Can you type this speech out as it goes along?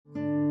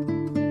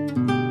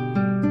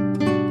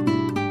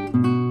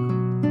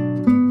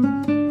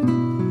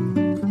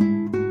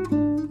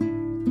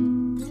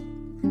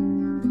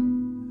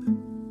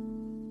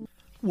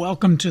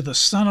Welcome to the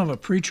Son of a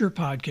Preacher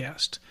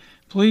podcast.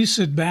 Please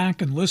sit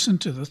back and listen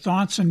to the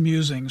thoughts and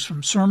musings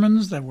from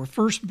sermons that were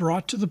first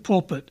brought to the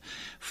pulpit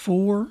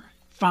 4,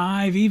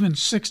 5, even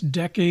 6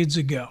 decades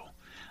ago.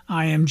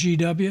 I am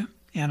GW,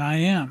 and I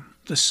am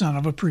the Son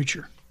of a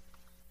Preacher.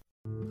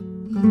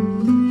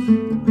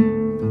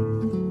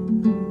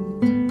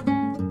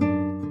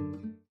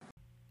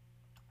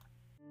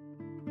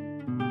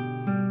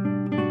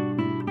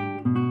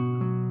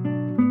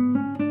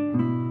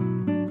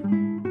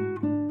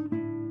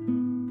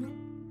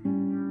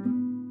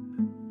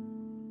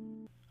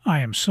 I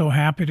am so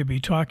happy to be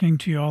talking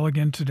to you all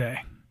again today.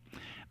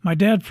 My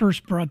dad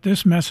first brought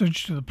this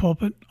message to the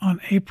pulpit on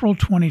April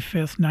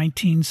 25th,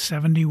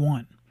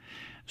 1971.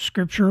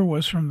 Scripture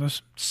was from the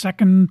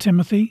 2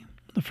 Timothy,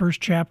 the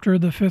first chapter,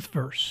 the 5th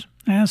verse,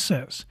 as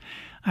says,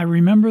 "I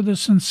remember the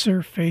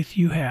sincere faith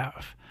you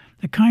have,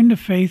 the kind of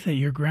faith that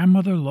your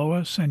grandmother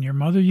Lois and your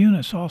mother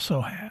Eunice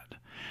also had.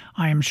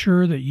 I am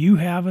sure that you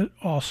have it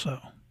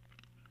also."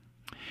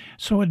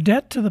 So a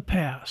debt to the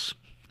past.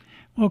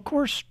 Well, of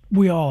course,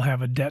 we all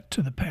have a debt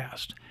to the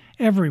past.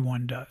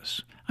 Everyone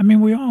does.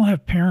 We all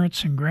have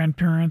parents and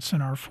grandparents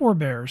and our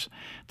forebears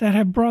that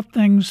have brought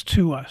things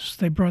to us.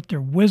 They brought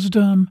their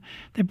wisdom,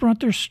 they brought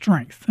their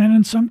strength, and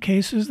in some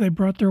cases they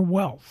brought their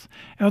wealth.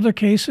 In other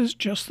cases,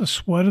 just the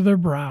sweat of their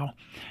brow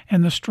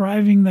and the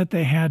striving that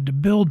they had to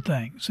build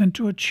things and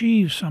to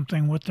achieve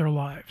something with their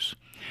lives.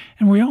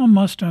 And we all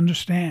must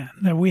understand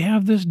that we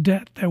have this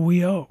debt that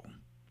we owe.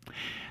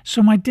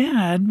 So my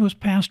dad was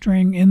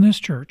pastoring in this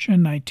church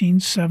in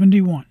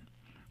 1971,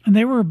 and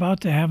they were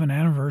about to have an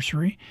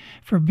anniversary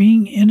for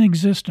being in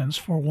existence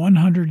for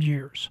 100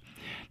 years.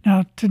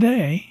 Now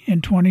today,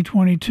 in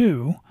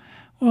 2022,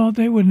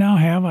 they would now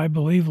have, I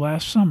believe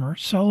last summer,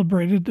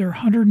 celebrated their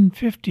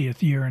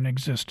 150th year in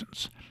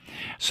existence.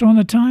 So in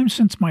the time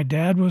since my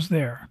dad was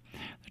there,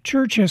 the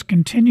church has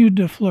continued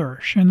to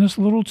flourish in this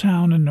little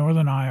town in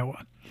northern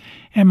Iowa.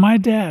 And my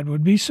dad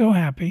would be so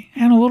happy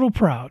and a little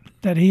proud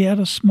that he had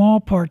a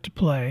small part to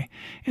play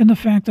in the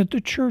fact that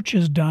the church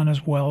has done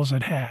as well as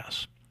it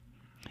has.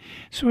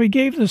 So he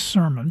gave this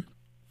sermon,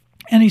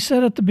 and he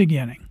said at the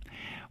beginning,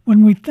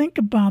 when we think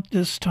about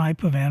this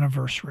type of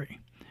anniversary,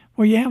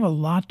 you have a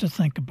lot to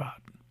think about.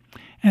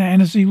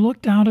 And as he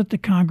looked out at the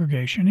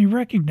congregation, he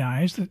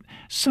recognized that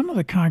some of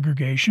the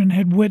congregation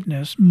had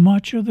witnessed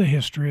much of the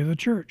history of the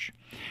church.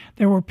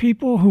 There were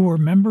people who were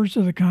members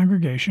of the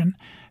congregation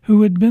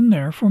who had been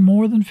there for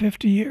more than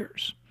 50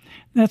 years.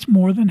 That's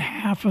more than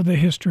half of the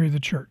history of the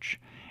church,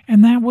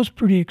 and that was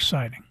pretty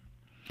exciting.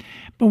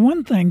 But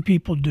one thing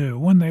people do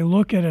when they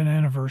look at an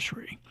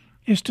anniversary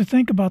is to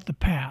think about the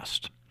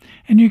past,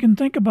 and you can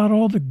think about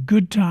all the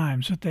good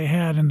times that they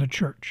had in the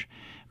church.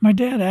 My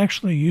dad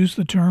actually used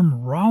the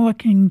term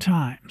rollicking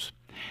times,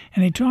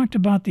 and he talked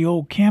about the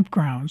old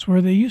campgrounds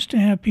where they used to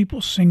have people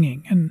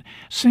singing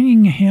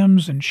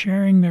hymns and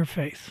sharing their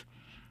faith.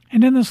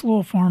 And in this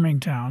little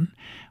farming town,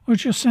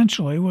 which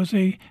essentially was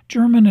a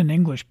German and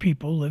English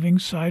people living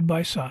side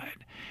by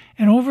side,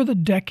 and over the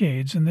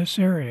decades in this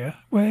area,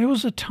 it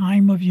was a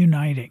time of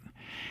uniting,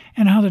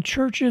 and how the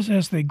churches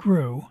as they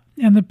grew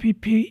and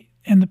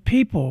the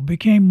people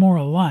became more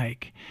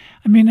alike.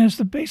 As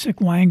the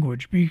basic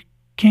language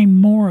became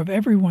more of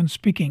everyone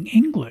speaking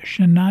English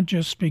and not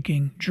just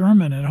speaking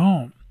German at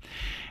home.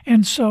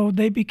 And so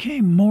they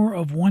became more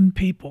of one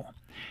people.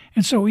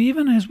 And so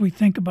even as we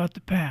think about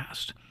the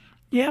past,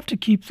 you have to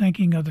keep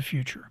thinking of the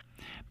future,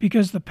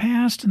 because the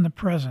past and the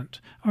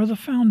present are the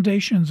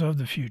foundations of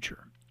the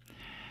future.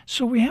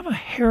 So we have a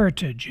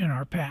heritage in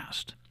our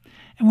past.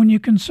 And when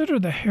you consider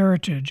the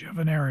heritage of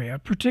an area,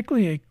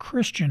 particularly a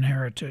Christian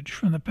heritage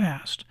from the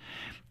past,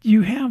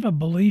 you have a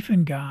belief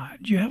in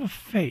God. You have a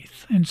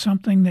faith in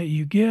something that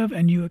you give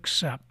and you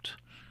accept.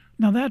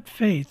 Now that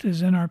faith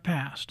is in our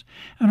past,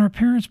 and our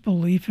parents'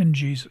 belief in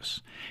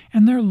Jesus.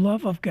 And their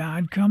love of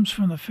God comes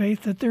from the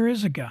faith that there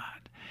is a God.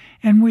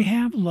 And we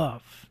have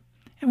love.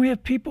 And we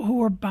have people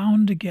who are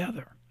bound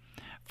together.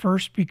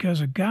 First, because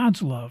of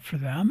God's love for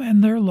them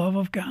and their love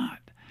of God.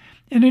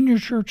 And in your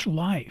church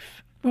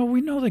life,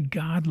 we know that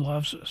God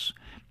loves us.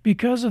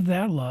 Because of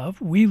that love,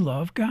 we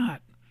love God.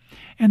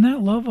 And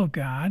that love of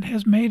God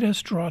has made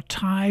us draw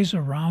ties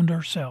around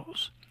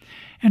ourselves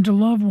and to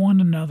love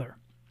one another.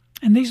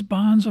 And these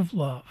bonds of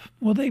love,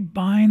 they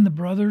bind the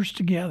brothers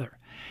together.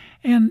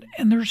 And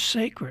they're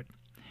sacred.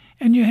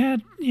 And you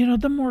had,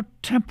 the more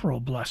temporal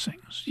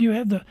blessings. You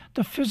had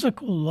the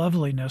physical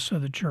loveliness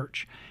of the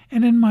church.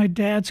 And in my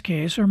dad's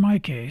case, or my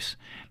case,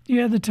 you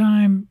had the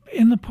time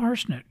in the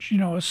parsonage,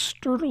 a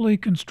sturdily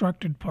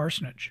constructed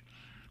parsonage,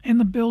 in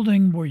the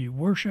building where you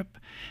worship,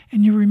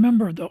 and you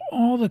remember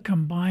all the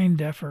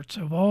combined efforts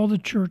of all the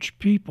church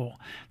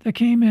people that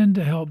came in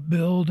to help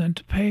build and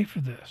to pay for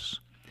this.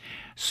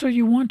 So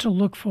you want to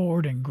look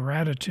forward in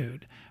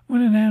gratitude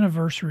when an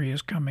anniversary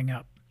is coming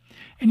up.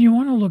 And you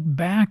want to look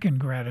back in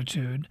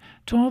gratitude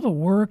to all the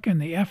work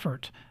and the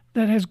effort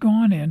that has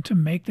gone in to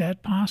make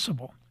that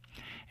possible.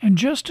 And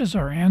just as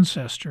our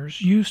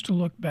ancestors used to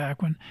look back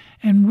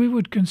and we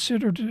would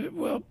consider,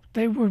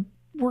 they were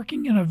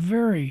working in a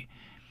very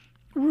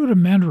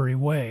rudimentary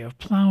way of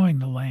plowing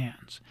the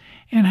lands,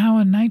 and how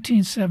in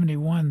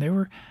 1971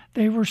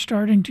 they were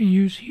starting to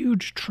use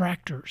huge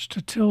tractors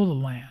to till the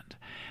land.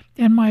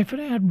 And my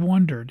dad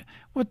wondered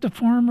what the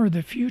farmer of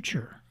the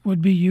future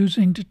would be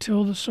using to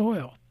till the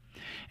soil,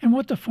 and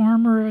what the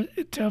farmer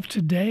of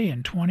today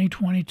in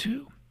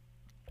 2022,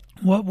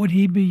 what would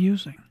he be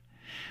using?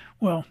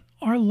 Well,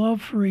 our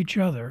love for each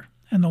other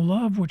and the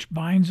love which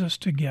binds us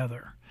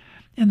together,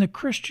 and the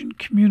Christian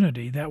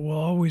community that will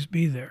always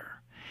be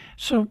there.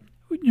 So,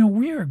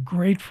 we are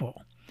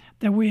grateful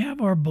that we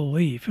have our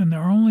belief in the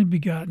only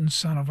begotten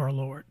Son of our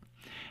Lord.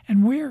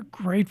 And we are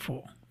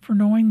grateful for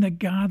knowing that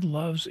God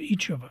loves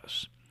each of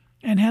us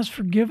and has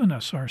forgiven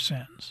us our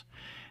sins.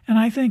 And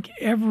I think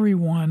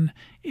everyone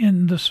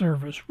in the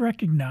service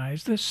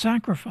recognized that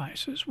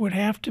sacrifices would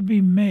have to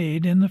be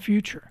made in the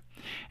future,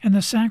 and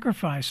the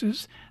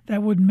sacrifices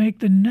that would make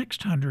the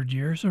next 100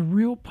 years a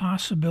real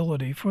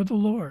possibility for the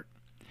Lord.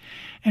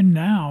 And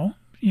now,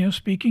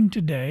 speaking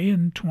today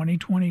in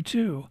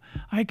 2022,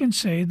 I can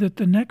say that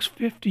the next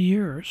 50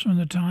 years from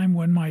the time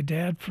when my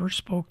dad first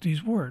spoke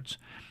these words,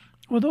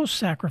 well, those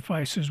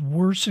sacrifices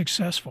were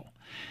successful,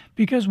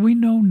 because we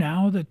know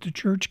now that the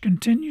church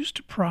continues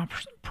to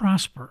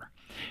prosper,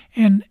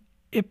 and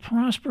it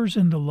prospers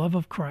in the love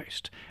of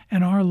Christ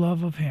and our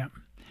love of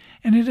Him.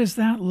 And it is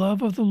that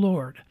love of the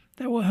Lord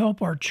that will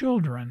help our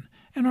children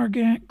and our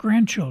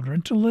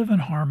grandchildren to live in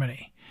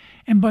harmony.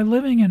 And by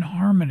living in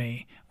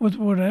harmony with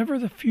whatever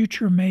the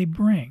future may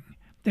bring,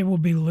 they will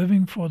be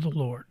living for the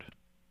Lord.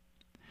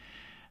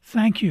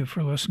 Thank you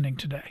for listening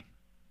today.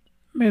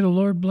 May the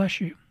Lord bless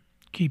you,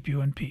 keep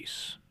you in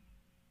peace.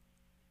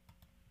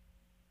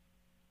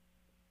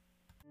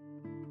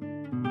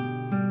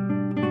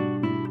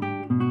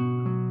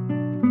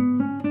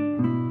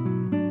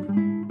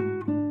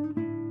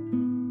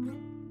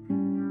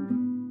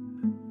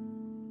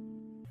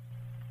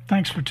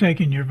 Thanks for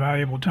taking your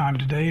valuable time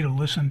today to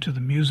listen to the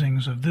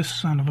musings of this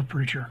son of a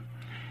preacher.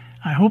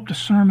 I hope the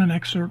sermon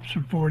excerpts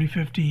from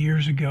 50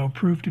 years ago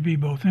proved to be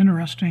both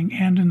interesting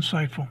and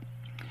insightful.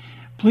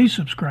 Please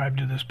subscribe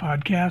to this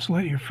podcast.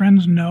 Let your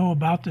friends know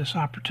about this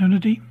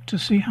opportunity to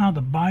see how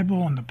the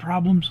Bible and the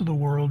problems of the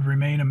world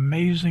remain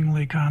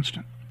amazingly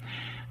constant.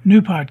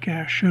 New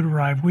podcasts should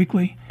arrive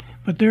weekly,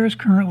 but there is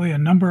currently a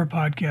number of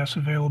podcasts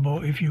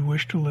available if you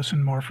wish to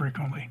listen more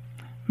frequently.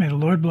 May the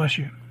Lord bless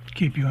you,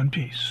 keep you in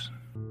peace.